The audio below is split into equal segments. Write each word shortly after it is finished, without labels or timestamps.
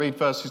Read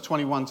verses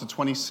 21 to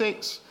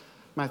 26,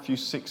 Matthew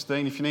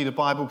 16. If you need a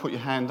Bible, put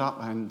your hand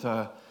up and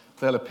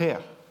they'll appear.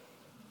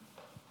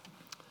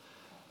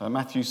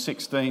 Matthew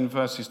 16,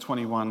 verses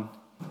 21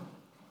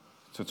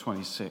 to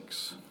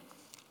 26.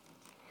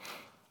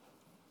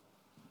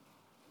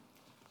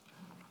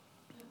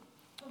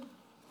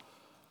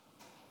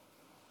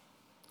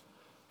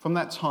 From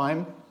that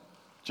time,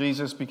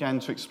 Jesus began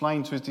to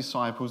explain to his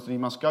disciples that he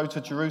must go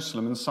to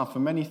Jerusalem and suffer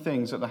many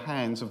things at the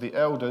hands of the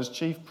elders,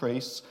 chief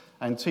priests,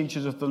 and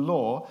teachers of the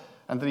law,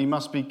 and that he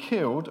must be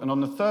killed and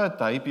on the third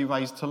day be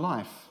raised to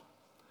life.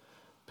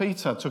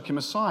 Peter took him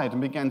aside and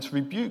began to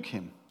rebuke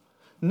him.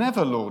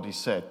 "Never, Lord," he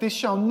said, "this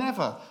shall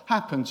never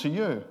happen to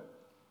you."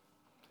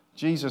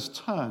 Jesus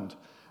turned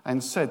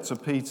and said to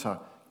Peter,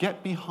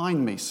 "Get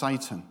behind me,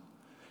 Satan.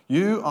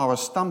 You are a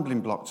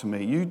stumbling block to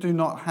me. You do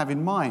not have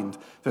in mind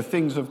the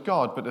things of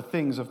God, but the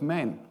things of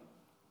men."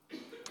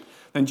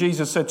 Then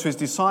Jesus said to his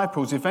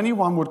disciples, "If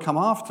anyone would come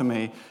after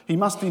me, he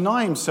must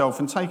deny himself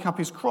and take up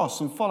his cross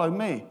and follow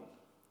me.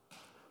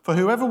 For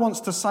whoever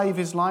wants to save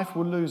his life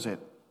will lose it.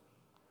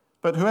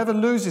 But whoever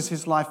loses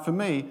his life for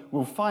me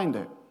will find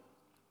it.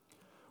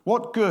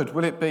 What good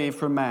will it be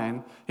for a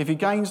man if he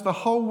gains the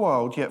whole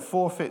world yet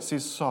forfeits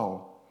his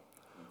soul?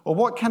 Or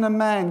what can a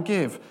man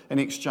give in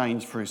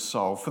exchange for his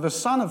soul? For the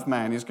Son of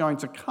Man is going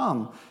to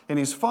come in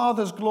his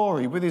Father's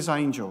glory with his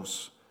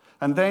angels,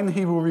 and then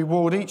he will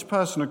reward each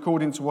person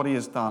according to what he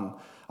has done.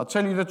 I'll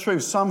tell you the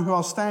truth, some who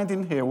are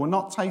standing here will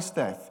not taste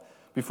death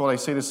before they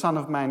see the Son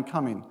of Man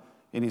coming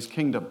in his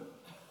kingdom."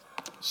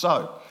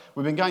 So,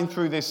 we've been going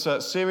through this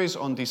series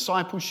on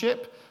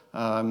discipleship,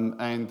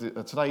 and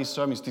today's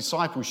sermon is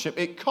discipleship.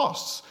 It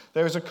costs.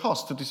 There is a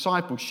cost to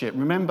discipleship.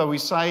 Remember, we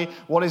say,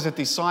 what is a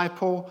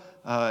disciple?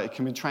 It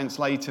can be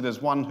translated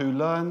as one who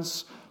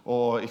learns,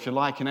 or if you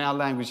like, in our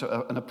language,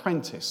 an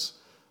apprentice.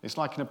 It's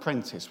like an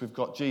apprentice. We've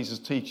got Jesus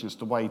teaching us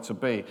the way to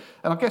be.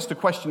 And I guess the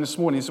question this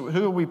morning is,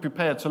 who are we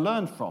prepared to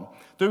learn from?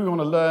 Do we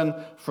want to learn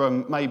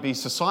from maybe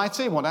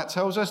society and what that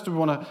tells us? Do we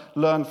want to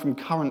learn from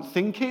current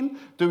thinking?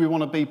 Do we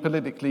want to be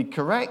politically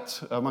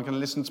correct? Am I going to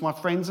listen to my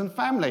friends and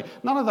family?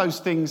 None of those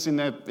things in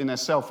their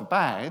self are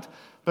bad.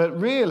 But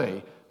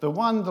really, the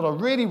one that I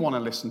really want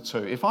to listen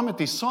to, if I'm a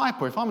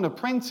disciple, if I'm an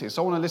apprentice,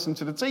 I want to listen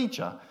to the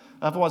teacher.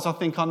 Otherwise, I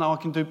think I know I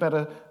can do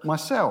better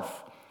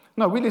myself.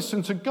 No, we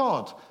listen to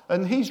God,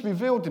 and he's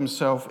revealed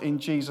himself in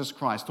Jesus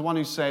Christ, the one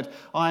who said,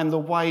 "I am the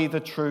way, the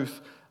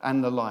truth,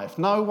 and the life.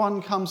 No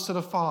one comes to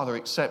the Father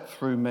except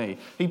through me."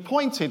 He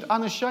pointed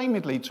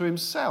unashamedly to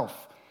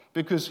himself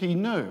because he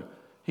knew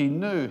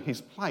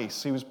his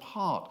place. He was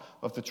part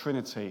of the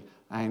Trinity,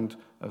 and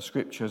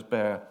Scriptures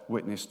bear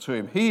witness to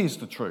him. He is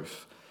the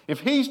truth.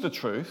 If he's the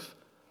truth,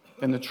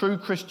 then the true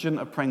Christian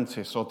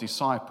apprentice or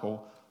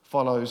disciple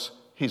follows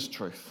his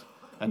truth.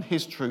 And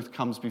his truth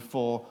comes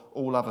before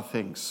all other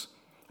things.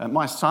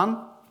 My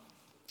son,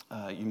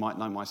 you might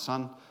know my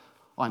son.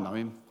 I know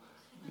him.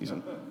 He's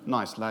a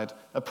nice lad.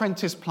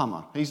 Apprentice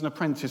plumber. He's an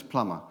apprentice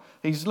plumber.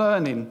 He's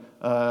learning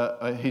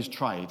his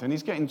trade, and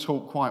he's getting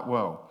taught quite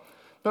well.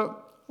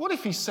 But what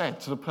if he said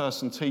to the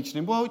person teaching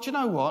him, "Well, do you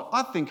know what?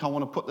 I think I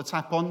want to put the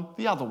tap on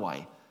the other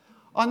way.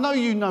 I know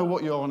you know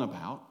what you're on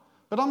about,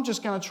 but I'm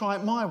just going to try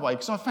it my way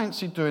because I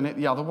fancy doing it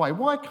the other way.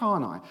 Why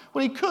can't I?"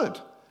 Well, he could.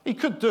 He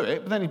could do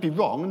it, but then he'd be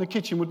wrong and the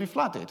kitchen would be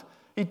flooded.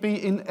 He'd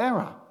be in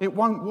error. It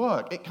won't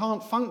work. It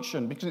can't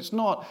function because it's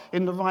not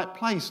in the right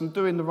place and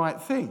doing the right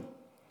thing.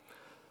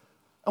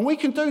 And we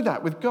can do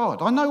that with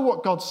God. I know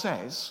what God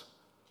says.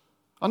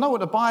 I know what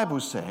the Bible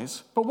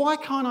says, but why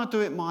can't I do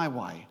it my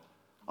way?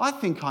 I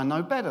think I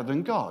know better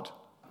than God.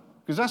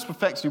 Because that's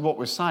effectively what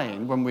we're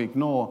saying when we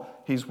ignore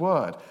his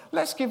word.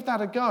 Let's give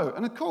that a go.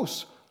 And of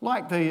course,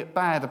 like the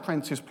bad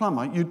apprentice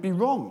plumber, you'd be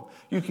wrong.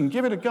 You can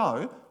give it a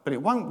go, but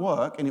it won't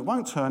work and it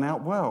won't turn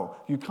out well.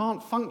 You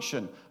can't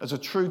function as a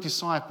true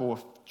disciple, a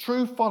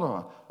true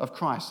follower of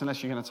Christ,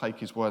 unless you're going to take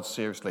his word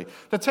seriously.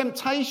 The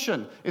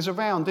temptation is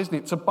around, isn't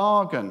it, to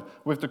bargain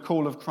with the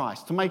call of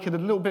Christ, to make it a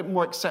little bit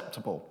more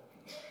acceptable.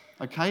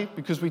 Okay?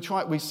 Because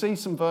we see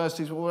some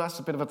verses, well, that's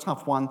a bit of a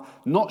tough one,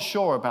 not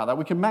sure about that.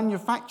 We can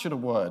manufacture the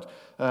word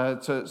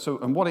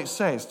and what it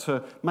says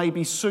to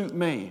maybe suit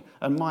me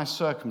and my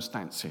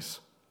circumstances.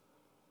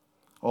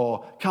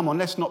 Or, come on,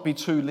 let's not be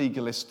too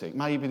legalistic.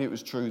 Maybe it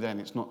was true then,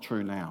 it's not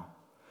true now.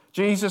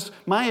 Jesus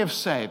may have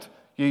said,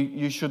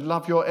 you should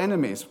love your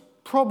enemies.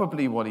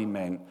 Probably what he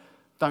meant,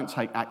 don't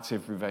take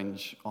active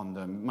revenge on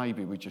them.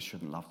 Maybe we just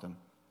shouldn't love them.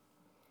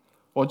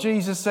 Or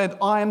Jesus said,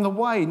 "I am the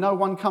way. No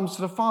one comes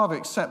to the Father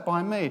except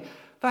by me."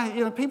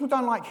 People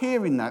don't like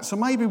hearing that, so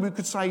maybe we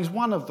could say he's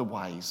one of the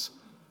ways.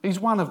 He's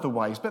one of the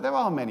ways, but there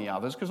are many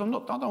others because I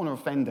don't want to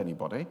offend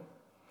anybody.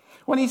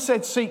 When he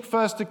said, "Seek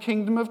first the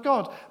kingdom of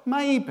God,"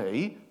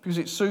 maybe, because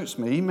it suits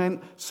me, he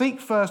meant seek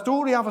first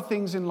all the other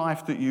things in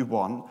life that you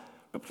want,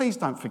 but please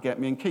don't forget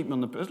me and keep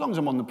me as long as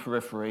I'm on the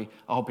periphery,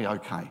 I'll be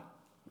okay.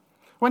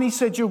 When he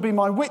said, "You'll be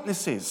my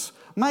witnesses,"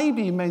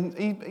 maybe he meant,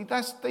 he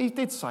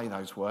did say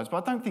those words,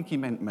 but I don't think he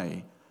meant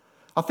me.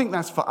 I think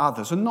that's for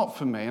others and not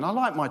for me. And I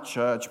like my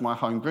church, my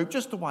home group,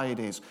 just the way it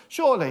is.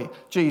 Surely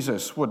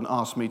Jesus wouldn't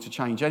ask me to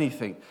change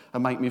anything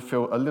and make me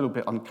feel a little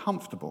bit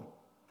uncomfortable.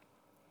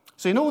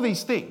 So in all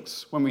these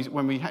things,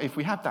 if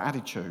we have that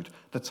attitude,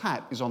 the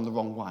tap is on the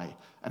wrong way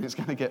and it's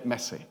going to get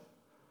messy.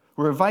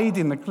 We're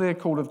evading the clear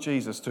call of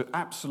Jesus to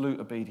absolute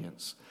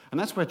obedience. And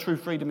that's where true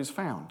freedom is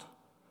found.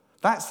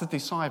 That's the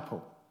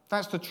disciple.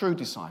 That's the true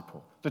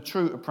disciple, the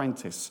true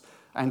apprentice.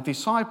 And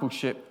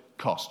discipleship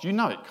costs. You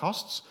know it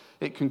costs.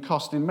 It can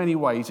cost in many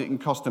ways. It can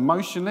cost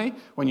emotionally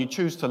when you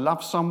choose to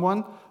love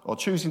someone or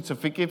choosing to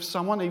forgive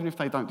someone even if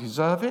they don't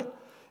deserve it.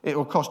 It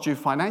will cost you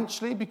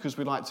financially because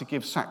we like to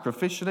give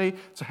sacrificially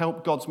to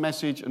help God's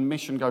message and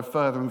mission go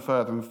further and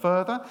further and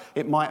further.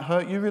 It might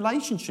hurt your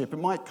relationship. It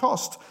might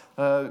cost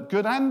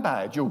good and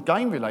bad. You'll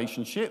gain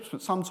relationships,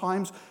 but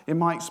sometimes, in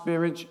my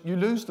experience, you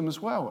lose them as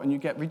well and you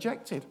get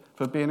rejected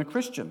for being a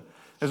Christian.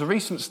 There's a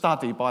recent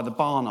study by the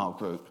Barnard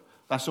Group.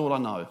 That's all I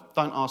know.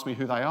 Don't ask me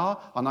who they are.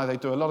 I know they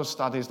do a lot of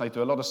studies, they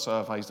do a lot of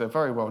surveys. They're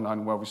very well known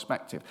and well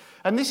respected.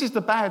 And this is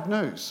the bad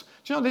news.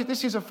 Do you know,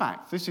 this is a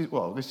fact. This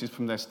is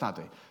from their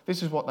study.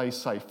 This is what they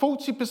say.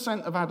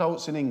 40% of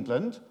adults in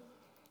England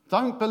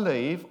don't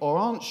believe or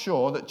aren't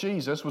sure that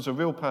Jesus was a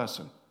real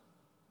person.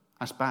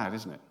 That's bad,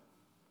 isn't it?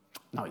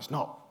 No, it's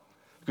not.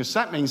 Because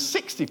that means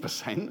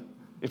 60%,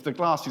 if the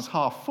glass is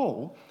half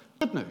full,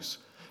 good news,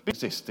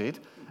 existed,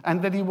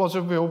 and that he was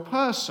a real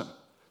person.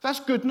 That's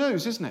good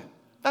news, isn't it?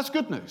 That's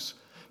good news,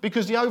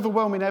 because the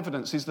overwhelming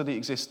evidence is that he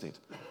existed.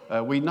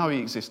 We know he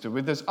existed.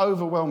 There's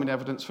overwhelming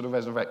evidence for the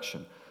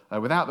resurrection.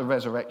 Without the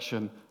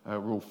resurrection,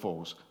 rule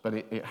falls. But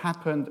it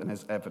happened, and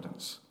there's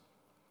evidence.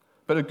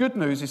 But the good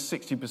news is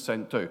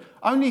 60% do.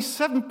 Only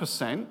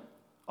 7%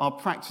 are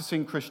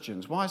practicing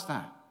Christians. Why is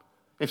that?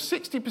 If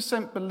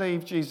 60%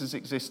 believe Jesus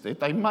existed,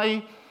 they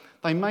may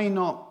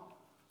not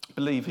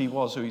believe he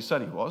was who he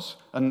said he was.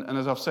 And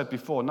as I've said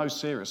before, no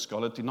serious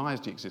scholar denies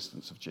the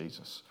existence of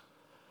Jesus.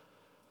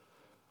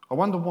 I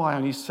wonder why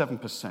only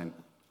 7%,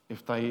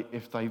 if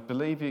they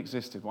believe he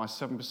existed, why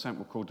 7%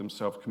 will call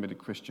themselves committed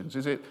Christians?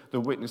 Is it the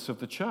witness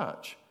of the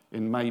church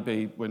in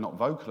maybe we're not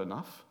vocal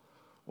enough,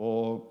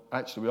 or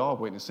actually we are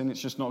witnessing, it's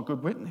just not a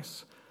good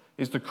witness?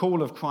 Is the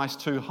call of Christ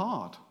too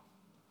hard?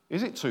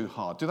 Is it too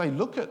hard? Do they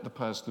look at the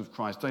person of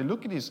Christ? Do they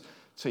look at his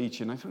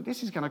teaching and they think,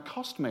 this is going to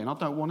cost me and I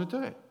don't want to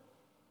do it?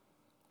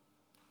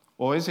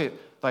 Or is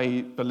it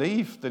they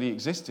believe that he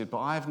existed, but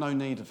I have no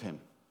need of him,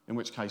 in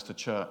which case the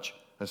church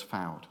has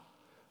failed?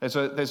 There's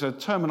a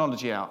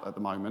terminology out at the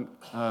moment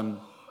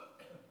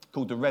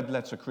called the red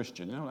letter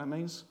Christian. You know what that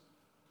means?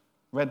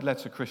 Red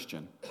letter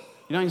Christian.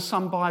 You know, in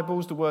some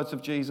Bibles, the words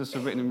of Jesus are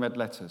written in red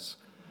letters.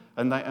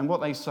 And what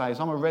they say is,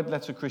 I'm a red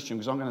letter Christian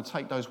because I'm going to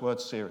take those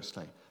words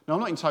seriously. Now, I'm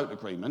not in total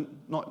agreement,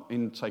 not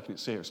in taking it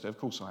seriously, of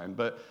course I am,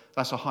 but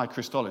that's a high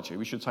Christology.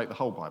 We should take the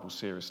whole Bible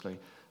seriously,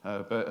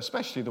 but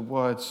especially the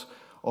words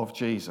of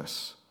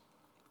Jesus.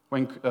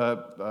 When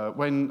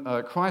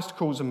Christ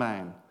calls a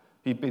man,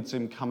 he bids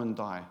him come and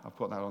die. I've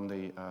put that on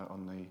the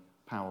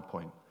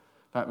PowerPoint.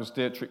 That was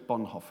Dietrich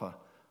Bonhoeffer,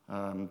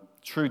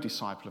 true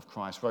disciple of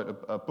Christ,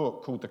 wrote a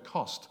book called The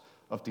Cost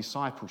of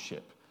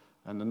Discipleship.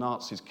 And the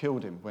Nazis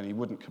killed him when he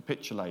wouldn't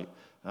capitulate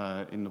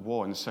in the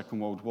war, in the Second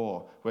World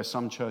War, where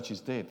some churches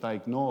did. They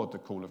ignored the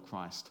call of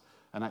Christ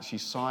and actually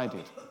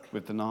sided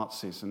with the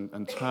Nazis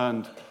and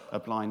turned a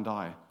blind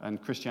eye. And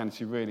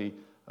Christianity really,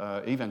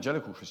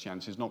 evangelical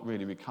Christianity, has not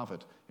really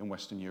recovered in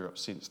Western Europe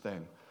since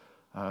then.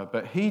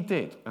 But he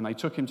did, and they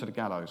took him to the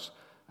gallows,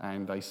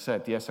 and they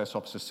said, the SS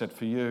officer said,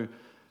 for you,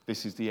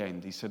 this is the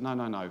end. He said,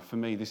 no, for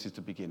me, this is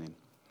the beginning.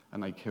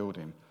 And they killed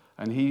him.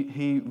 And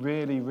he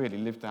really, really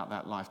lived out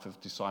that life of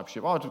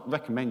discipleship. I would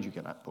recommend you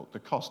get that book, The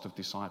Cost of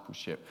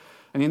Discipleship.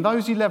 And in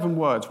those 11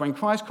 words, when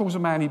Christ calls a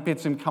man, he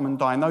bids him come and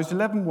die. In those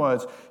 11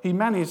 words, he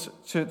managed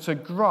to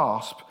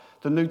grasp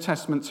the New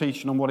Testament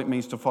teaching on what it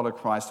means to follow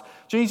Christ.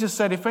 Jesus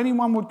said, if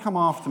anyone would come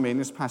after me in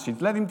this passage,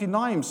 let him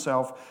deny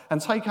himself and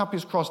take up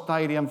his cross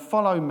daily and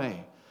follow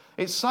me.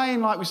 It's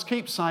saying, like we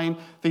keep saying,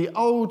 the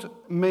old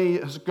me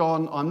has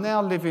gone, I'm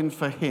now living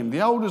for him.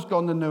 The old has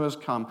gone, the new has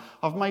come.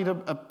 I've made a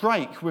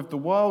break with the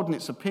world and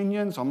its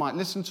opinions. I might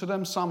listen to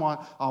them, some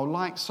I'll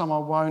like, some I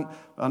won't.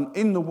 I'm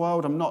in the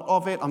world, I'm not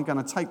of it. I'm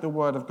going to take the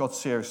word of God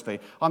seriously.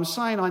 I'm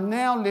saying I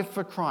now live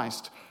for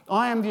Christ.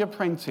 I am the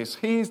apprentice,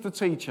 he is the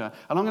teacher,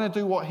 and I'm going to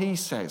do what he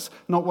says,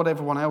 not what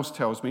everyone else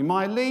tells me.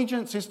 My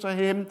allegiance is to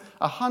him,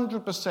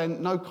 100%,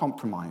 no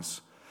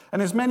compromise. And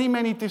there's many,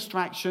 many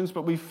distractions,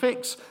 but we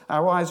fix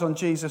our eyes on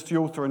Jesus, the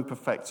author and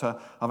perfecter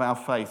of our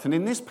faith. And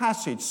in this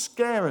passage,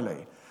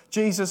 scarily,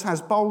 Jesus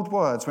has bold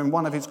words when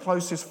one of his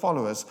closest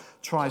followers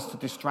tries to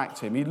distract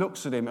him. He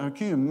looks at him, and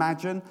can you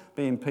imagine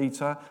being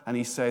Peter? And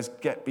he says,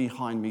 get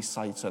behind me,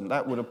 Satan.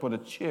 That would have put a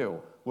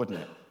chill, wouldn't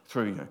it,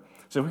 through you.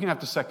 So if we can have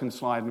the second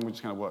slide, and we're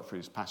just going to work through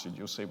this passage.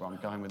 You'll see where I'm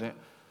going with it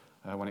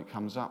when it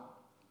comes up.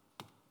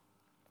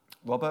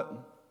 Robert?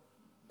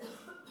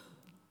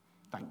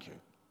 Thank you.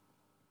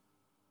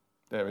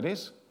 There it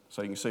is,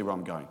 so you can see where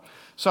I'm going.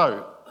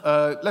 So,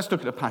 let's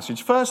look at the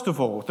passage. First of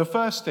all, the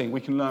first thing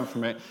we can learn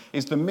from it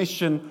is the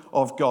mission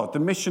of God, the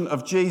mission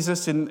of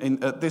Jesus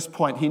at this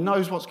point. He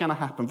knows what's going to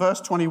happen.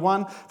 Verse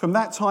 21, from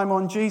that time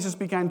on, Jesus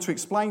began to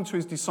explain to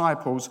his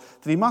disciples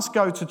that he must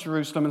go to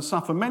Jerusalem and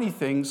suffer many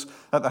things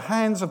at the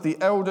hands of the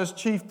elders,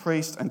 chief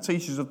priests, and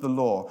teachers of the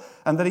law,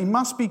 and that he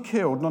must be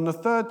killed and on the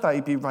third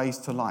day be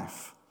raised to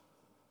life.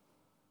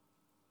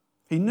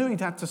 He knew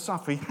he'd have to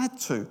suffer. He had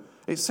to.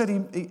 It said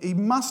he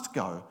must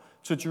go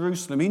to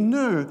Jerusalem. He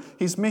knew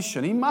his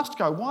mission. He must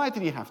go. Why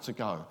did he have to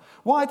go?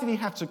 Why did he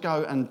have to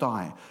go and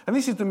die? And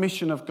this is the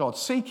mission of God,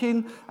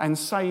 seeking and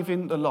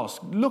saving the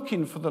lost,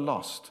 looking for the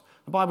lost.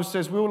 The Bible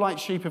says we all like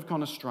sheep have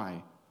gone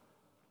astray.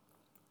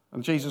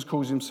 And Jesus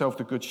calls himself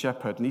the Good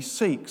Shepherd, and he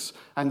seeks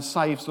and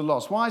saves the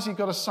lost. Why has he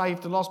got to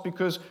save the lost?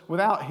 Because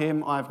without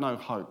him, I have no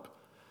hope.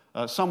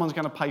 Someone's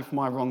going to pay for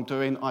my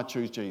wrongdoing. I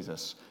choose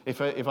Jesus.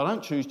 If I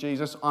don't choose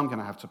Jesus, I'm going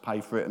to have to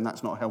pay for it, and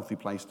that's not a healthy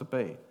place to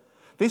be.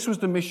 This was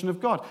the mission of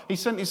God. He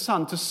sent his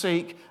son to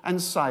seek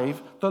and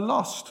save the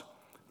lost.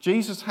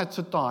 Jesus had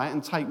to die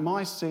and take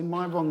my sin,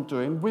 my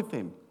wrongdoing with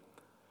him.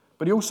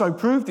 But he also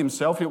proved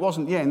himself, it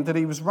wasn't the end, that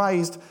he was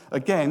raised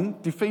again,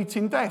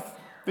 defeating death.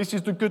 This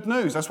is the good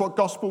news. That's what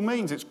gospel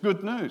means. It's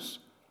good news.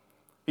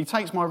 He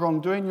takes my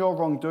wrongdoing, your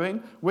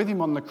wrongdoing, with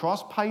him on the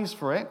cross, pays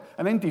for it,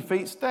 and then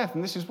defeats death.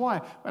 And this is why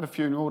we had a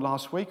funeral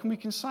last week, and we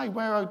can say,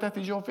 where, O death,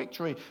 is your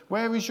victory?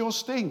 Where is your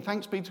sting?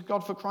 Thanks be to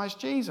God for Christ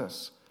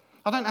Jesus.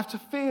 I don't have to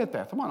fear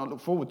death. I might not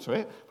look forward to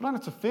it, but I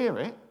don't have to fear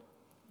it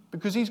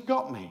because he's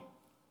got me.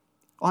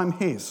 I'm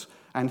his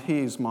and he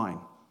is mine.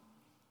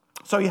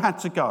 So he had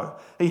to go.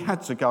 He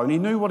had to go, and he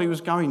knew what he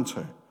was going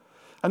to.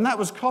 And that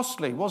was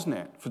costly, wasn't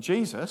it, for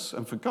Jesus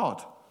and for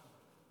God?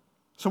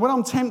 So when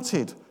I'm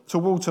tempted to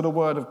water the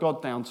word of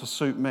God down to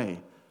suit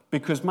me,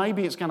 because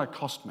maybe it's going to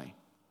cost me,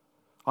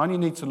 I only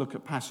need to look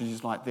at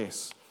passages like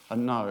this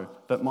and know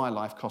that my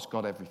life cost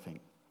God everything.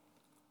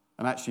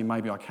 And actually,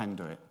 maybe I can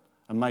do it.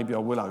 And maybe I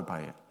will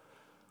obey it.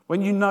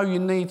 When you know you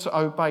need to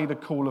obey the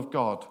call of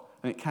God,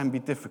 and it can be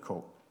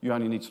difficult, you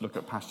only need to look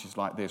at passages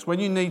like this. When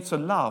you need to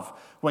love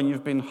when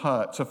you've been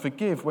hurt, to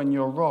forgive when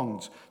you're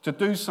wronged, to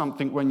do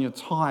something when you're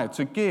tired,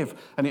 to give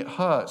and it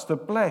hurts, to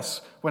bless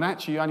when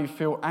actually you only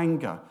feel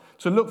anger,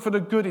 to look for the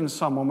good in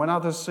someone when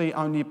others see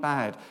only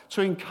bad,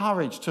 to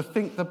encourage, to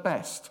think the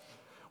best.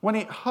 When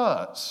it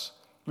hurts,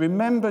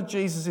 remember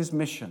Jesus'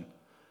 mission.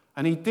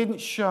 And he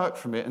didn't shirk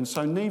from it, and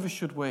so neither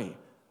should we.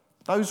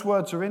 Those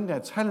words are in there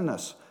telling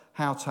us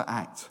how to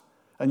act.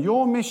 And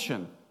your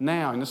mission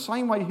now, in the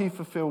same way he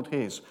fulfilled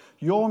his,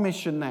 your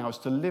mission now is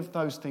to live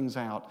those things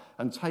out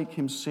and take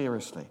him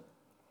seriously.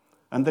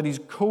 And that he's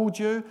called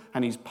you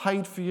and he's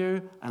paid for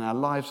you and our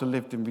lives are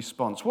lived in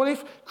response. What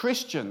if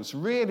Christians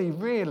really,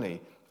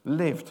 really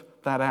lived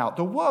that out?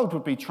 The world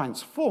would be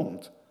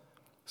transformed.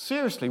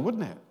 Seriously,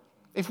 wouldn't it?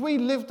 If we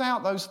lived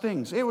out those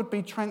things, it would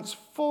be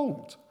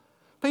transformed.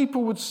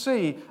 People would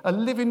see a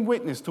living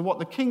witness to what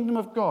the kingdom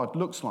of God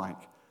looks like.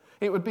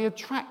 It would be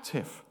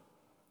attractive.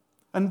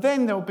 And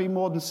then there would be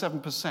more than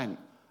 7%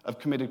 of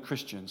committed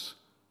Christians.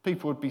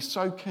 People would be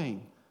so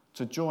keen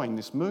to join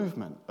this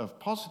movement of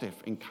positive,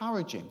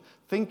 encouraging,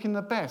 thinking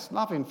the best,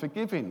 loving,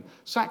 forgiving,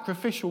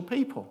 sacrificial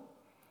people.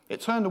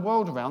 It turned the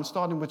world around,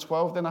 starting with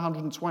 12, then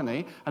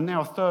 120, and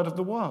now a third of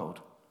the world.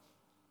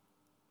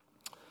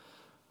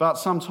 But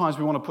sometimes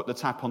we want to put the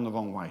tap on the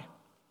wrong way.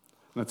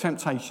 And the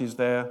temptation is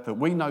there that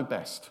we know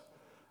best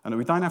and that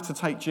we don't have to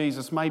take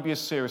Jesus maybe as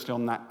seriously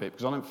on that bit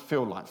because I don't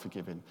feel like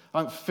forgiving.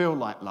 I don't feel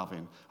like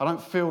loving. I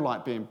don't feel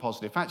like being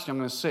positive. Actually, I'm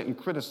going to sit and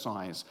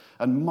criticise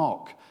and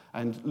mock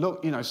and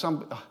look,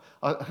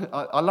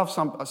 I love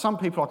some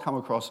people I come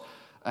across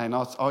and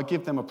I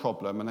give them a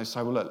problem and they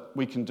say, well, look,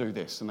 we can do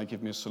this, and they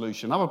give me a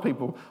solution. Other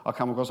people I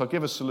come across, I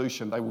give a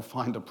solution, they will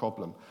find a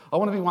problem. I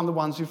want to be one of the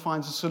ones who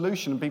finds a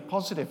solution and be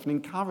positive and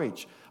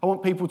encourage. I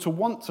want people to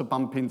want to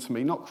bump into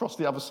me, not cross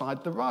the other side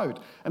of the road.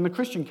 And the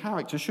Christian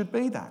character should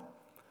be that.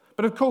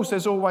 But of course,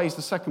 there's always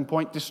the second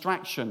point,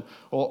 distraction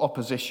or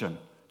opposition.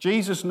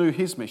 Jesus knew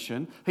his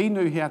mission. He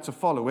knew he had to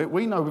follow it.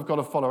 We know we've got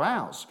to follow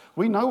ours.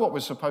 We know what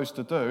we're supposed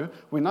to do.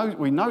 We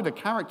know the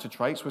character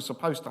traits we're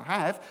supposed to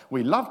have.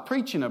 We love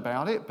preaching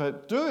about it,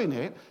 but doing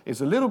it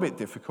is a little bit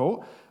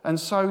difficult, and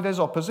so there's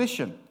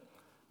opposition.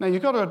 Now,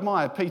 you've got to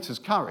admire Peter's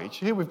courage.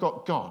 Here we've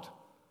got God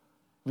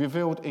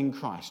revealed in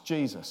Christ,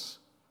 Jesus.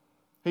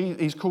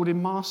 He's called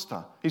him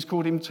master. He's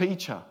called him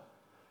teacher.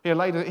 Here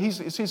later,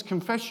 it's his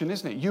confession,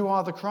 isn't it? You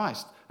are the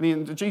Christ.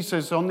 And Jesus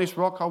says, on this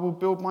rock I will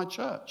build my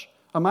church.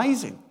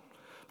 Amazing.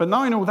 But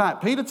knowing all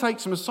that, Peter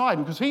takes him aside,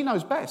 and because he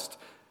knows best,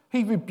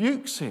 he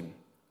rebukes him.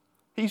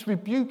 He's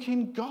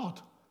rebuking God.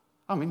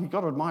 I mean, you've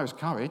got to admire his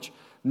courage.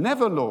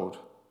 Never, Lord.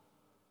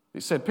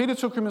 It said, Peter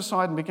took him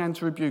aside and began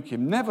to rebuke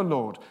him. Never,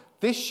 Lord.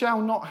 This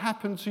shall not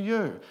happen to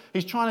you.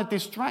 He's trying to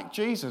distract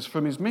Jesus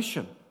from his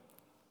mission.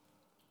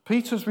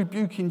 Peter's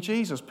rebuking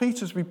Jesus.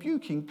 Peter's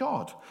rebuking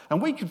God.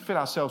 And we can fill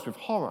ourselves with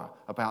horror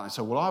about it and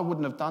say, well, I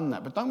wouldn't have done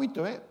that. But don't we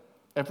do it?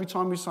 Every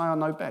time we say, I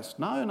know best.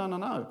 No.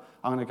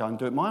 I'm going to go and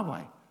do it my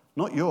way.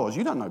 Not yours.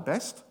 You don't know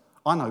best.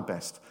 I know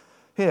best.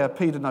 Here,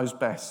 Peter knows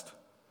best.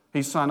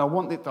 He's saying, I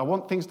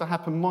want things to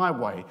happen my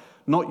way,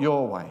 not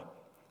your way.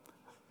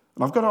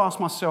 And I've got to ask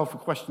myself a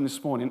question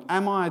this morning.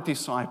 Am I a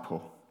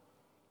disciple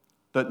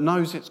that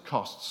knows its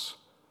costs,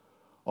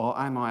 or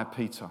am I a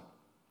Peter?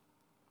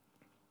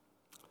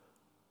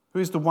 Who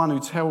is the one who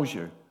tells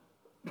you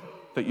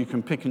that you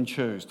can pick and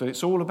choose, that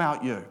it's all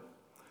about you?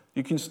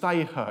 You can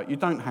stay hurt. You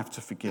don't have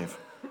to forgive.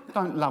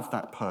 Don't love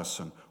that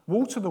person.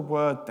 Water the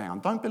word down.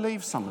 Don't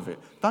believe some of it.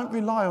 Don't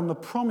rely on the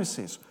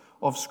promises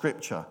of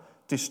Scripture.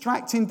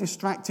 Distracting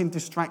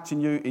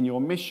you in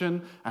your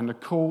mission and the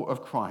call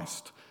of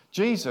Christ.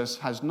 Jesus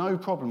has no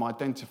problem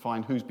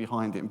identifying who's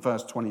behind it in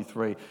verse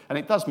 23. And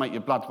it does make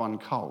your blood run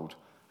cold.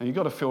 And you've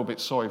got to feel a bit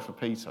sorry for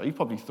Peter. He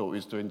probably thought he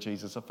was doing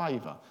Jesus a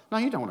favour. No,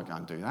 you don't want to go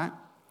and do that.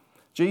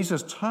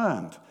 Jesus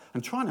turned,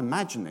 and try and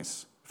imagine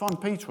this. If I'm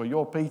Peter or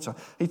you're Peter,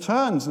 he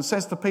turns and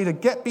says to Peter,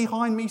 "Get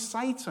behind me,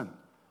 Satan."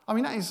 I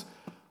mean,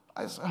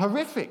 that's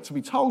horrific to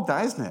be told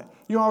that, isn't it?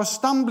 You are a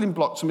stumbling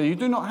block to me. You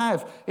do not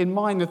have in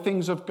mind the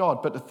things of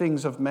God, but the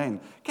things of men.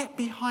 Get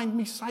behind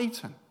me,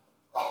 Satan.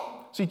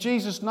 See,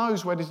 Jesus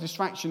knows where this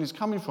distraction is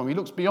coming from. He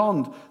looks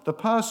beyond the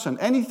person.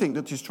 Anything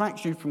that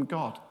distracts you from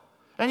God,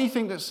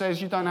 anything that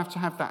says you don't have to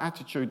have that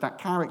attitude, that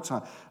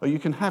character, or you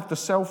can have the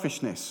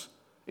selfishness,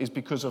 is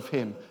because of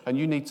him. And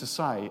you need to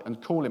say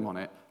and call him on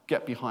it,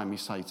 "Get behind me,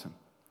 Satan."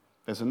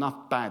 There's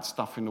enough bad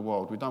stuff in the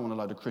world. We don't want a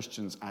load of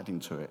Christians adding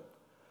to it.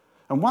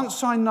 And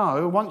once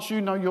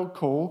you know your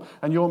call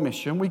and your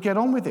mission, we get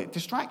on with it.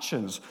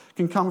 Distractions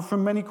can come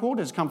from many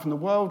quarters, come from the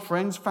world,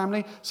 friends,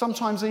 family,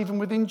 sometimes even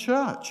within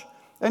church.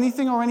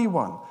 Anything or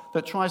anyone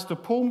that tries to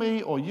pull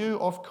me or you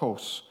off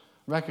course,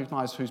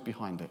 recognize who's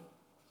behind it.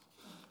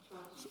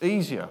 It's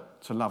easier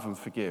to love and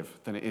forgive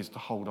than it is to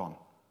hold on.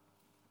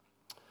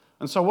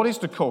 And so what is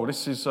the call?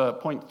 This is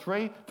point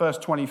 3, verse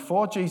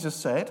 24. Jesus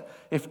said,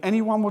 "If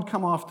anyone would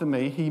come after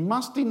me, he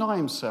must deny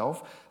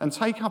himself and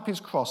take up his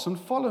cross and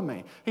follow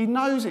me." He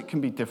knows it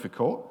can be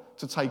difficult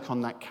to take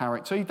on that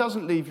character. He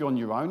doesn't leave you on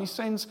your own. He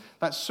sends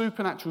that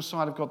supernatural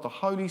side of God, the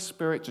Holy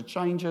Spirit, to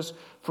change us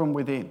from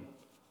within.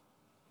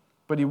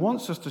 But he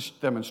wants us to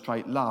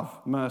demonstrate love,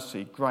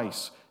 mercy,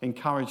 grace,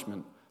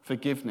 encouragement,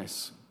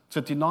 forgiveness, to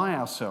deny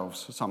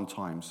ourselves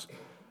sometimes.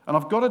 And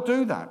I've got to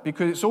do that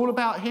because it's all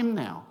about him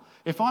now.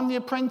 If I'm the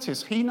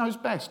apprentice, he knows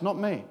best, not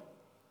me.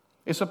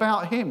 It's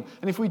about him.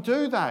 And if we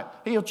do that,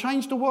 he'll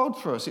change the world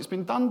for us. It's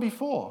been done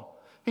before.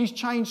 He's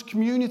changed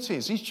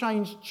communities. He's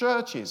changed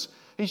churches.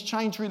 He's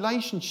changed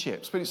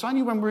relationships. But it's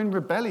only when we're in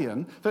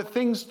rebellion that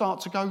things start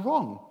to go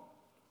wrong.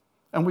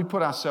 And we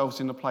put ourselves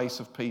in the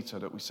place of Peter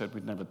that we said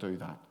we'd never do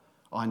that.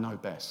 I know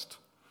best.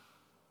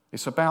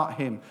 It's about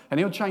him. And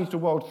he'll change the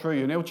world through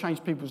you. And he'll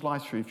change people's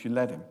lives through you if you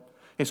let him.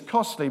 It's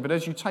costly, but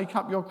as you take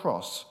up your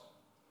cross,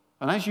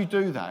 and as you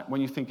do that, when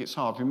you think it's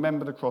hard,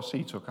 remember the cross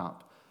he took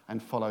up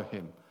and follow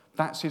him.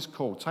 That's his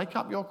call. Take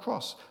up your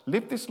cross.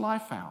 Live this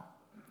life out.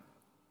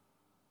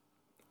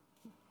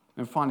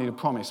 And finally, the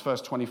promise,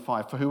 verse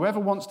 25. "For whoever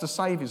wants to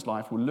save his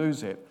life will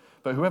lose it,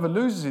 but whoever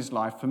loses his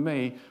life for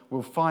me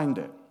will find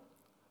it."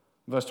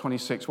 Verse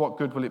 26. "What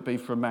good will it be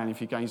for a man if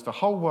he gains the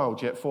whole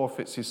world yet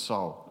forfeits his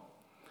soul?"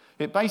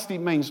 It basically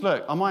means,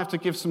 look, I might have to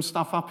give some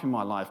stuff up in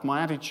my life,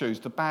 my attitudes,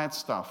 the bad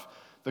stuff,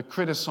 the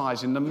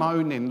criticising, the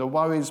moaning, the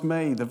woe is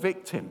me, the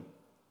victim.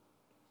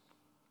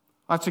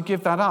 I have to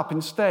give that up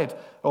instead.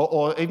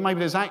 Or maybe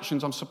there's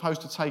actions I'm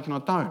supposed to take and I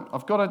don't.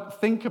 I've got to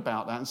think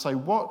about that and say,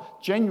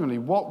 what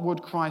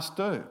would Christ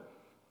do?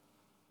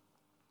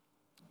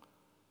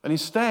 And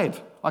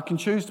instead, I can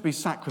choose to be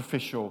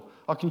sacrificial.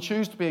 I can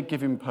choose to be a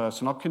giving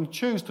person. I can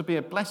choose to be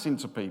a blessing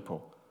to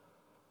people.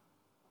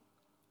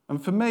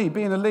 And for me,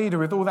 being a leader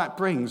with all that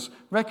brings,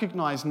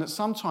 recognising that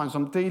sometimes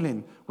I'm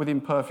dealing with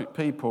imperfect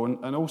people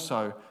and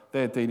also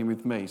they're dealing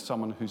with me,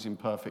 someone who's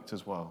imperfect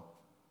as well.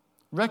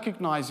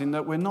 Recognising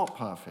that we're not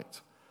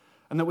perfect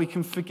and that we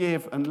can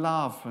forgive and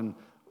love and,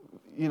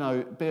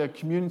 be a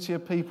community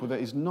of people that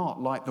is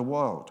not like the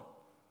world.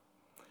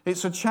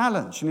 It's a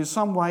challenge, and in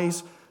some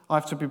ways I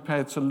have to be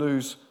prepared to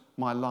lose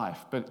my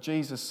life. But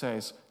Jesus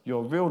says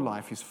your real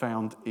life is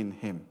found in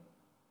him.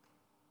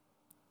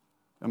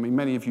 I mean,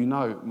 many of you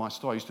know my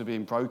story. I used to be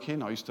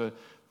broken. I thought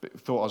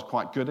I was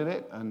quite good at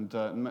it,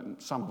 and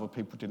some other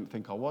people didn't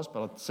think I was,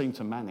 but I seemed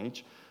to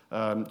manage.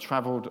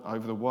 Travelled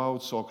over the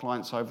world, saw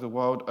clients over the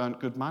world, earned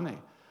good money,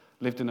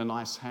 lived in a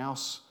nice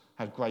house,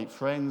 had great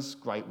friends,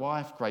 great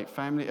wife, great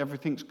family.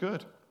 Everything's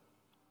good.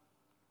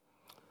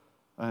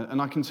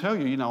 And I can tell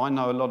you, I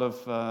know a lot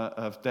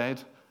of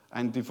dead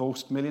and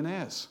divorced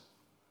millionaires,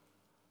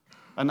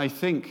 and they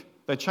think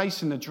they're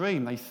chasing the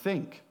dream. They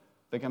think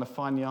they're going to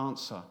find the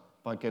answer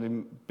by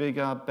getting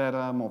bigger,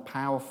 better, more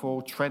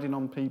powerful, treading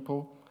on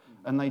people,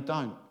 and they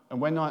don't. And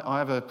when I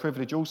have a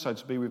privilege also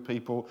to be with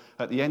people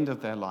at the end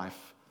of their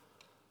life,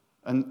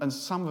 and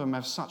some of them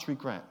have such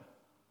regret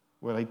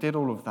where they did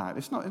all of that.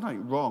 It's not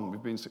wrong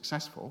with being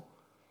successful,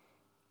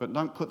 but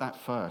don't put that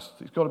first.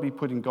 It's got to be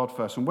putting God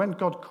first. And when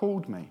God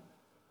called me,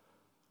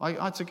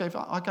 I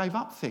gave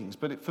up things,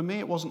 but for me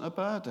it wasn't a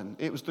burden.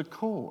 It was the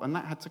call, and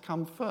that had to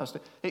come first.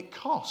 It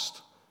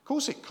cost. Of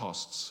course it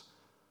costs,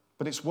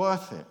 but it's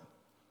worth it.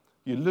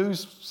 You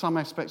lose some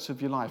aspects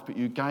of your life, but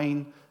you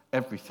gain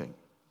everything.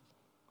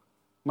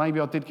 Maybe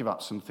I did give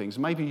up some things.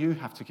 Maybe you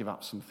have to give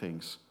up some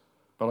things.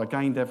 But I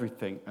gained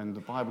everything, and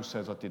the Bible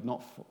says I did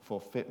not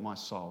forfeit my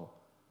soul,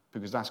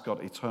 because that's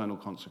got eternal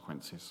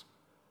consequences.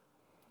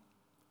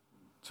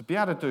 To be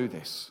able to do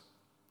this,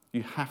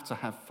 you have to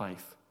have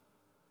faith.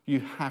 You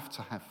have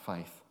to have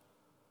faith.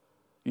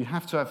 You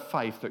have to have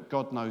faith that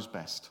God knows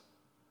best.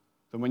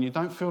 That when you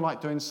don't feel like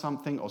doing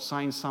something or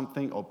saying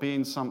something or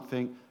being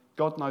something,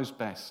 God knows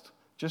best.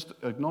 Just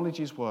acknowledge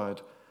his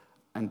word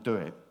and do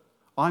it.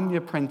 I'm the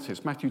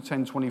apprentice, Matthew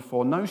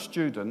 10:24. No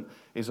student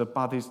is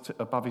above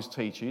his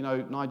teacher. You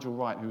know, Nigel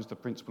Wright, who was the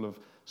principal of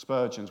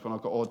Spurgeon's when I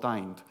got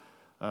ordained,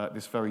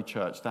 this very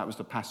church, that was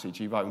the passage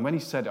he wrote. And when he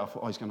said it, I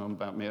thought, he's going on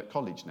about me at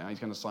college now. He's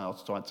going to say I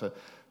was trying to,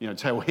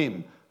 tell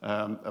him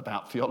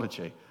about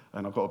theology.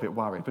 And I got a bit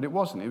worried. But it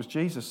wasn't. It was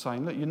Jesus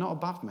saying, look, you're not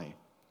above me.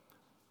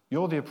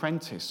 You're the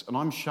apprentice, and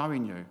I'm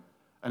showing you.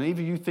 And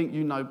either you think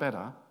you know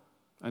better,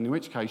 and in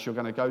which case you're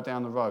going to go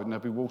down the road and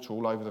there'll be water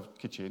all over the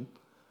kitchen,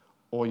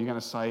 or you're going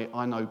to say,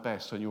 I know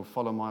best, and you'll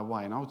follow my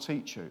way, and I'll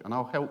teach you, and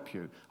I'll help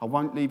you. I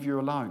won't leave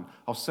you alone.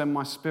 I'll send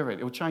my Spirit.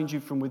 It'll change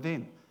you from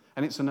within.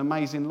 And it's an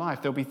amazing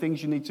life. There'll be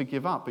things you need to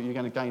give up, but you're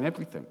going to gain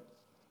everything.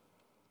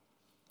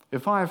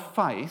 If I have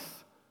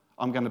faith,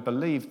 I'm going to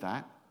believe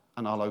that,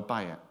 and I'll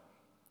obey it.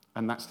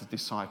 And that's the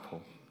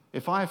disciple.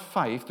 If I have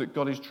faith that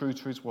God is true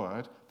to his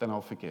word, then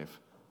I'll forgive,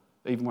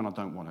 even when I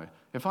don't want to.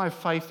 If I have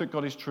faith that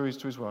God is true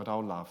to his word,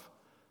 I'll love.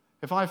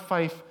 If I have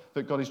faith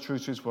that God is true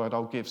to his word,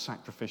 I'll give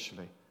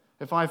sacrificially.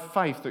 If I have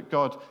faith that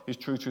God is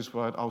true to his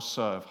word, I'll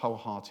serve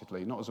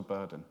wholeheartedly, not as a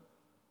burden.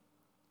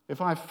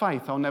 If I have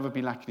faith, I'll never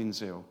be lacking in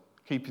zeal,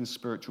 keeping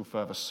spiritual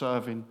fervour,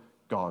 serving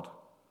God.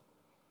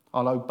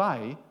 I'll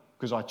obey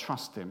because I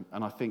trust him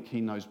and I think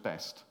he knows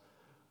best.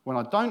 When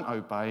I don't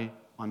obey,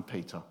 I'm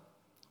Peter.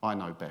 I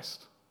know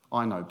best.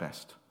 I know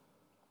best.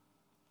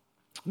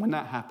 When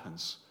that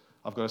happens,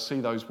 I've got to see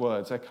those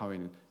words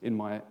echoing in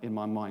my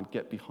mind,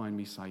 get behind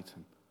me,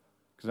 Satan.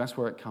 Because that's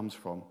where it comes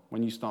from,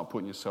 when you start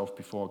putting yourself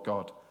before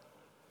God.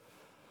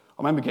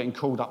 I remember getting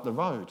called up the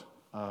road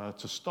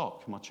to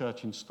Stock, my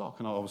church in Stock,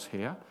 and I was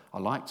here. I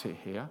liked it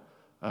here.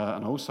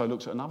 And I also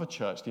looked at another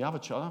church. The other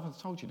church, I haven't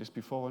told you this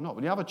before or not,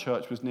 but the other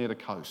church was near the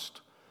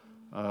coast.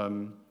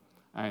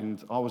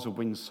 And I was a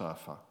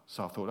windsurfer,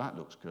 so I thought, that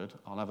looks good,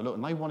 I'll have a look.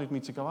 And they wanted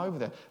me to go over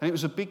there. And it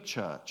was a big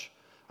church.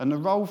 And the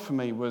role for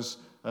me was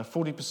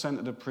 40%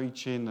 of the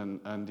preaching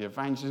and the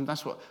evangelism.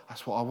 That's what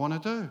I want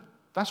to do.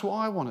 That's what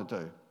I want to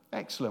do.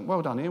 Excellent.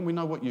 Well done, Ian. We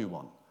know what you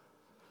want.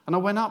 And I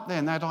went up there,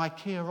 and they had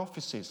IKEA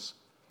offices.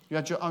 You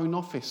had your own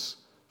office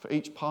for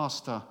each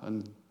pastor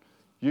and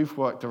youth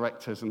work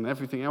directors and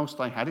everything else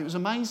they had. It was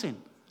amazing.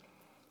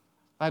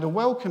 They had a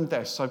welcome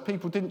desk, so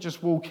people didn't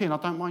just walk in. I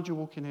don't mind you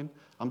walking in.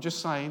 I'm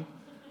just saying.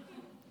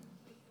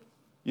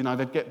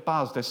 They'd get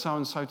buzzed. There's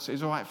so-and-so.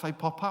 It's all right if they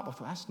pop up. I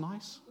thought, that's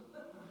nice.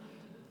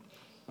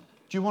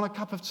 Do you want a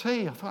cup of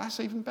tea? I thought, that's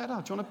even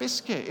better. Do you want a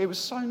biscuit? It was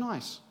so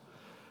nice.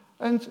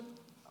 And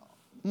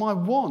my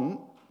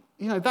want,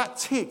 that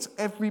ticked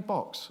every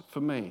box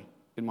for me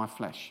in my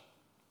flesh.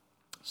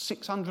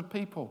 600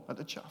 people at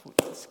the church. I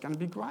thought, it's going to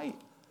be great.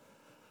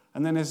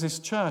 And then there's this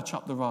church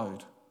up the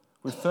road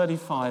with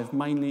 35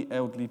 mainly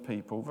elderly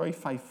people, very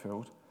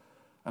faith-filled,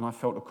 and I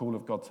felt the call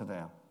of God to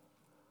there.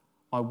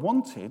 I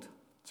wanted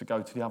to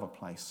go to the other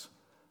place.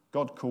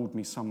 God called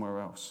me somewhere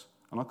else.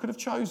 And I could have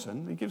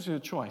chosen, he gives you a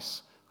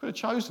choice, I could have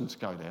chosen to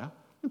go there.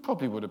 It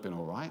probably would have been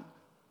all right.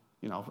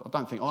 I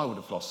don't think I would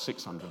have lost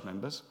 600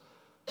 members.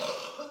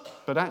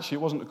 But actually,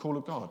 it wasn't the call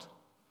of God.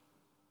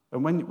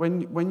 And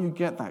when you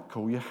get that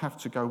call, you have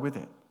to go with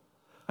it.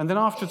 And then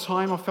after a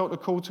time, I felt the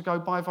call to go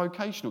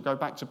bivocational, go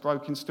back to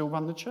Broken, still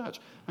run the church.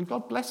 And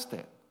God blessed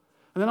it.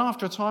 And then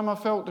after a time, I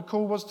felt the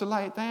call was to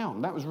lay it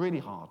down. That was really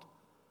hard.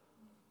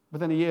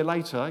 But then a year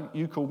later,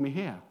 you called me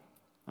here.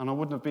 And I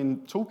wouldn't have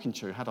been talking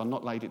to you had I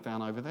not laid it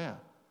down over there.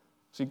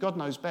 See, God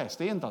knows best.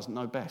 Ian doesn't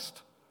know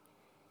best.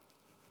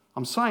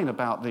 I'm saying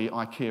about the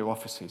IKEA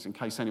offices, in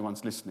case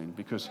anyone's listening,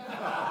 because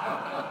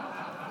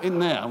in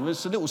there,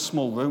 it's a little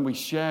small room, we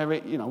share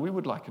it, we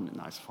would like them.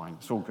 No, it's fine,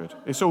 it's all good.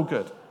 It's all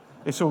good.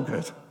 It's all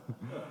good.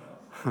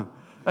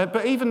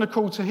 But even the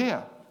call to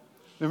here,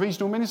 the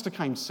regional minister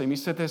came to see me, he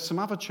said there's some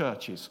other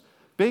churches,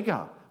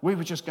 bigger. We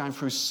were just going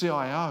through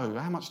CIO.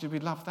 How much did we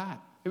love that?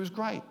 It was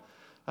great.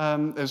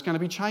 There's going to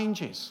be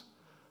changes.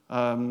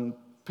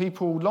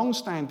 People,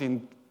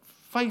 long-standing,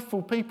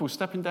 faithful people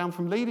stepping down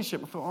from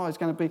leadership. I thought, it's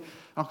going to be,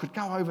 I could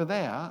go over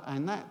there,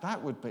 and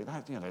that would be,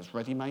 there's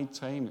ready-made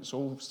team, it's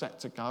all set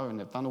to go, and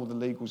they've done all the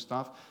legal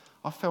stuff.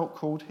 I felt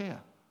called here.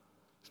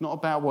 It's not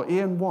about what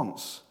Ian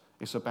wants,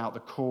 it's about the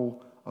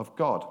call of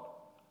God.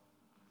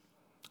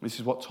 This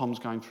is what Tom's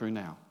going through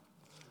now.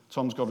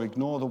 Tom's got to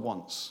ignore the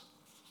wants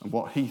and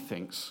what he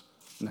thinks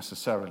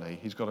necessarily.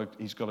 He's got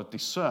to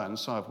discern,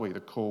 so have we, the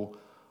call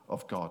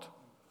of God.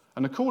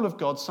 And the call of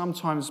God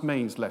sometimes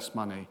means less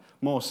money,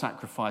 more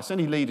sacrifice.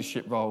 Any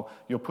leadership role,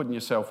 you're putting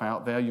yourself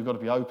out there. You've got to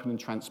be open and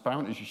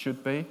transparent, as you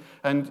should be.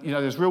 And,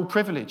 there's real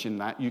privilege in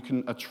that. You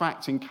can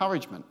attract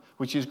encouragement,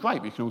 which is great,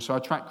 but you can also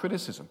attract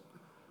criticism.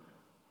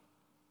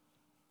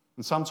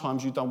 And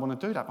sometimes you don't want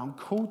to do that, but I'm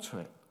called to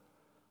it.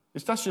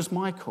 That's just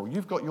my call.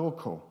 You've got your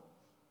call.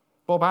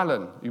 Bob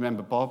Allen, you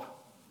remember Bob?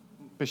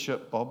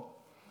 Bishop Bob?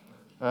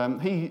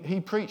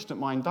 He preached at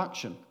my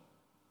induction.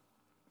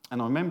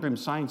 And I remember him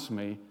saying to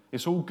me,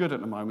 it's all good at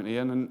the moment,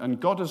 Ian,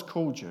 and God has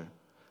called you.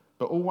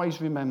 But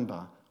always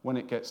remember, when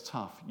it gets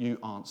tough, you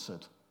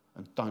answered.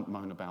 And don't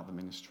moan about the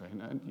ministry.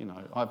 And you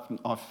know,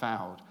 I've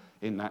failed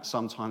in that.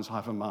 Sometimes I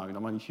have a moan.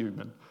 I'm only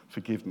human.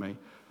 Forgive me.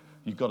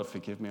 You've got to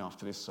forgive me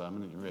after this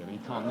sermon, really. You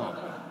can't not.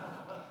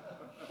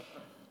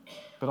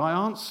 But I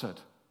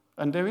answered.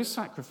 And there is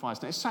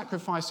sacrifice. Now, it's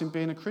sacrifice in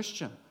being a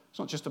Christian. It's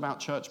not just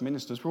about church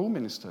ministers. We're all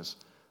ministers.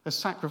 There's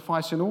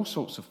sacrifice in all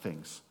sorts of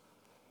things.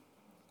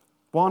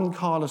 Juan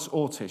Carlos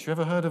Ortiz. You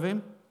ever heard of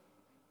him?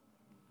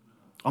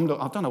 I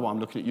don't know why I'm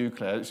looking at you,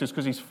 Claire. It's just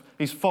because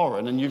he's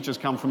foreign and you've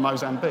just come from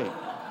Mozambique.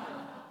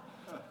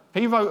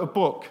 He wrote a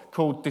book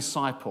called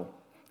Disciple.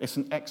 It's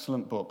an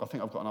excellent book. I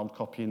think I've got an old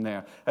copy in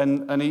there.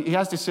 And he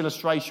has this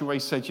illustration where he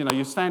said, you know,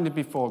 you're standing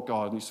before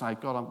God and you say,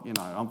 God,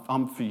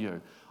 I'm for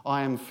you.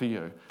 I am for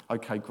you.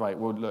 Okay, great.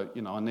 Well, look,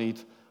 you know, I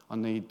need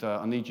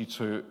you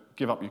to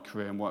give up your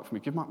career and work for me.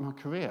 Give up my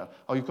career.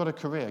 Oh, you've got a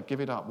career. Give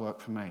it up. Work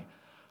for me.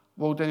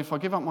 Well, then if I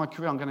give up my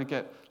career, I'm going to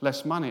get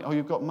less money. Oh,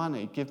 you've got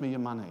money. Give me your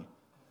money.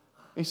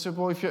 He said,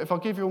 well, if I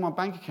give you all my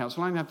bank accounts,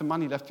 I'll only have the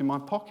money left in my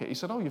pocket. He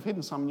said, oh, you've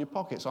hidden some in your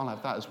pockets. I'll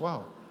have that as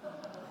well.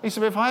 He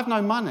said, if I have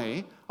no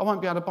money, I won't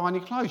be able to buy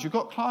any clothes. You've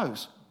got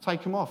clothes.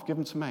 Take them off. Give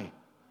them to me.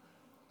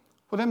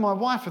 Well, then my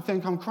wife would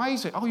think I'm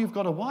crazy. Oh, you've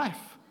got a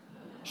wife.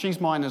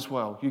 She's mine as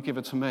well. You give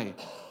her to me.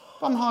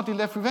 But I'm hardly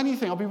left with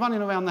anything. I'll be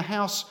running around the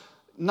house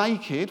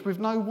naked with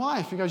no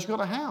wife. He goes, you've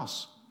got a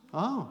house.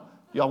 Oh,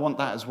 yeah, I want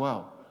that as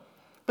well.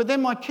 But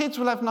then my kids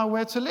will have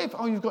nowhere to live.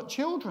 Oh, you've got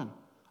children.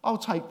 I'll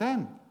take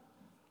them.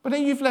 But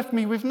then you've left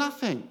me with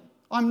nothing.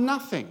 I'm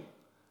nothing.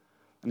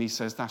 And he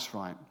says, that's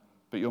right.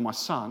 But you're my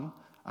son,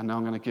 and now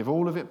I'm going to give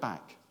all of it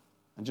back.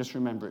 And just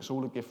remember, it's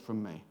all a gift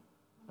from me.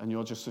 And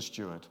you're just a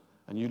steward.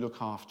 And you look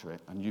after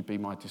it, and you be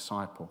my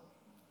disciple.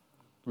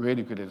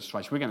 Really good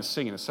illustration. We're going to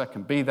sing in a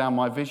second, Be Thou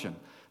My Vision.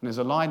 And there's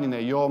a line in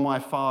there, you're my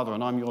father,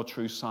 and I'm your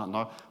true son.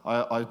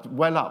 I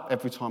well up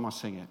every time I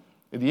sing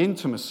it. The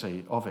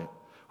intimacy of it.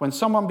 When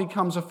someone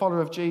becomes a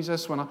follower of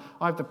Jesus, when I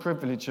have the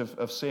privilege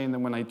of seeing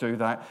them when they do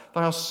that,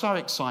 they are so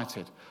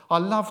excited. I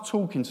love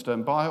talking to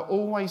them, but I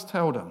always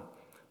tell them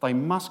they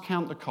must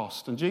count the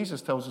cost. And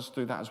Jesus tells us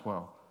to do that as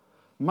well.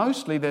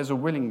 Mostly there's a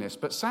willingness,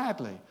 but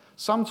sadly,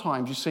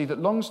 sometimes you see that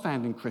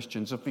long-standing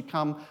Christians have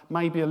become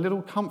maybe a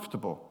little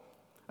comfortable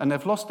and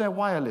they've lost their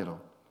way a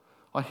little.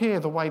 I hear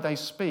the way they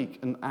speak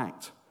and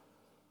act.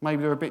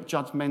 Maybe they're a bit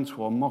judgmental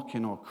or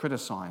mocking or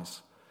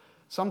criticise.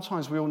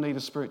 Sometimes we all need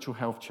a spiritual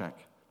health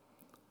check.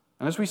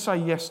 And as we say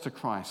yes to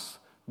Christ,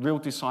 real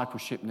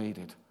discipleship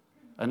needed.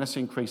 And let's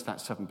increase that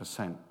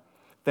 7%.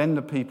 Then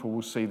the people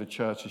will see the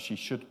church as she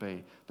should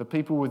be. The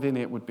people within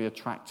it would be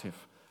attractive.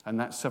 And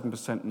that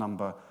 7%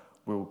 number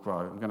will grow.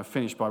 I'm going to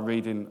finish by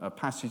reading a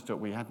passage that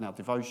we had in our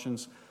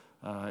devotions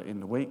in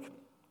the week.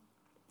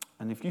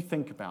 And if you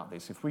think about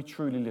this, if we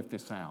truly live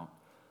this out,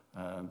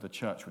 the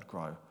church would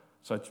grow.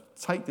 So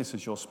take this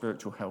as your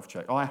spiritual health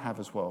check. I have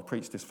as well. I've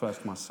preached this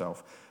first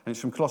myself. And it's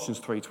from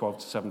Colossians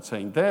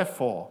 3:12-17.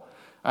 Therefore,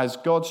 as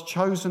God's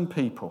chosen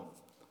people,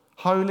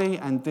 holy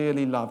and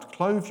dearly loved,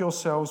 clothe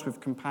yourselves with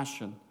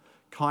compassion,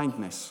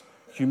 kindness,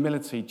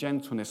 humility,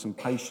 gentleness, and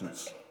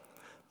patience.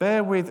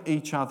 Bear with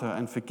each other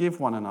and forgive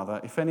one another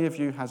if any of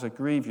you has a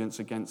grievance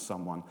against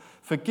someone.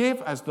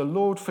 Forgive as the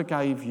Lord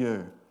forgave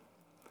you.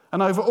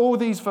 And over all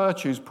these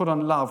virtues put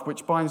on love,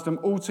 which binds them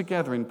all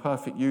together in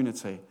perfect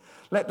unity.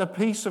 Let the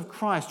peace of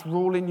Christ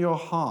rule in your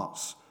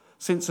hearts,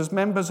 since as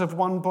members of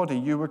one body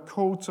you were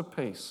called to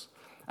peace.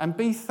 And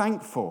be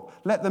thankful.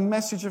 Let the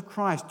message of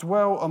Christ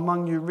dwell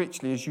among you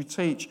richly as you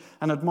teach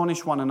and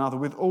admonish one another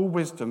with all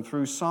wisdom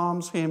through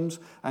psalms, hymns,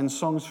 and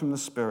songs from the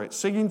Spirit,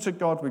 singing to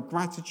God with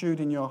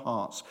gratitude in your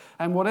hearts.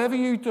 And whatever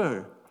you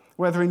do,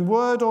 whether in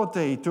word or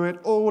deed, do it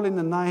all in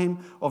the name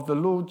of the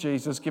Lord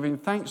Jesus, giving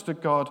thanks to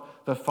God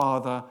the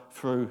Father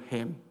through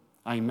him.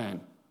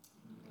 Amen.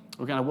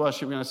 We're going to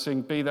worship. We're going to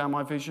sing Be Thou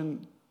My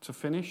Vision to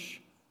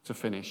finish.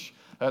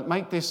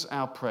 Make this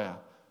our prayer.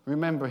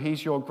 Remember,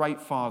 he's your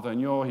great Father and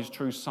you're his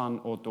true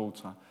son or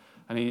daughter.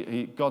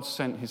 And God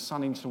sent his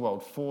son into the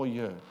world for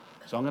you.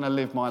 So I'm going to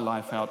live my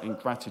life out in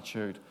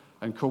gratitude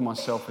and call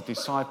myself a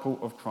disciple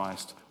of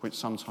Christ, which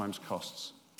sometimes costs.